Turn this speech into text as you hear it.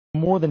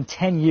more than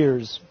 10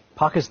 years,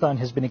 Pakistan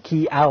has been a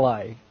key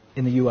ally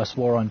in the U.S.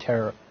 war on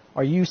terror.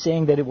 Are you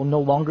saying that it will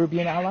no longer be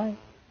an ally?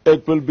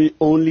 It will be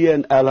only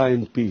an ally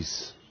in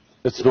peace.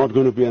 It's not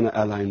going to be an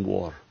ally in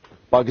war.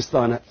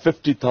 Pakistan,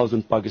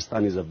 50,000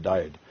 Pakistanis have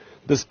died.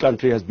 This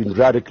country has been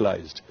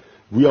radicalized.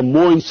 We are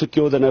more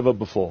insecure than ever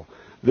before.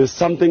 There's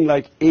something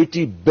like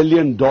 $80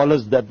 billion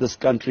that this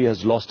country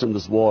has lost in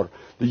this war.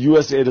 The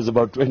US aid is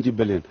about $20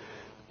 billion.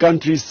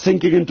 Countries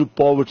sinking into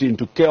poverty,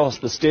 into chaos.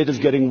 The state is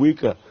getting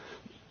weaker.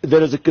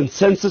 There is a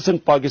consensus in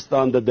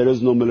Pakistan that there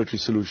is no military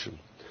solution.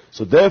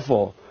 So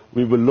therefore,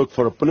 we will look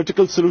for a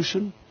political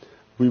solution.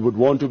 We would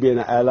want to be an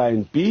ally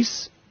in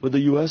peace with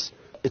the US.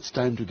 It's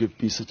time to give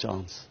peace a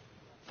chance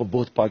for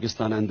both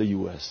Pakistan and the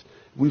US.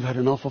 We've had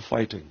enough of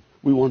fighting.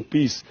 We want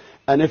peace.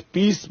 And if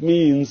peace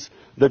means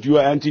that you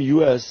are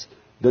anti-US,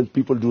 then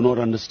people do not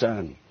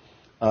understand.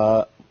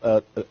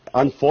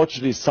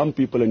 Unfortunately, some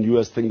people in the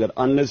US think that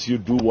unless you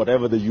do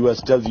whatever the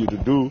US tells you to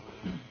do,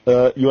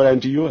 you are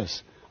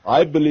anti-US.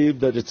 I believe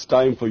that it's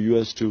time for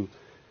US to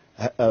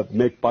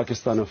make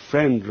Pakistan a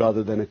friend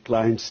rather than a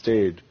client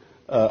state,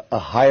 a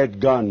hired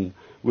gun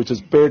which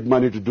has paid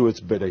money to do its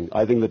bidding.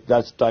 I think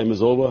that time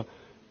is over.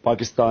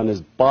 Pakistan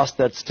is past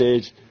that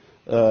stage.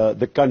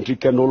 The country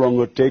can no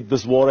longer take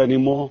this war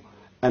anymore.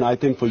 And I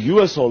think for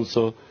US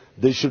also,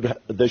 they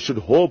should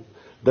hope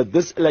that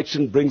this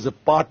election brings a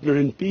partner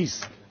in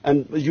peace.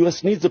 And the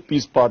US needs a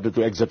peace partner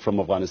to exit from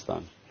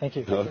Afghanistan. Thank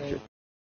you. Okay.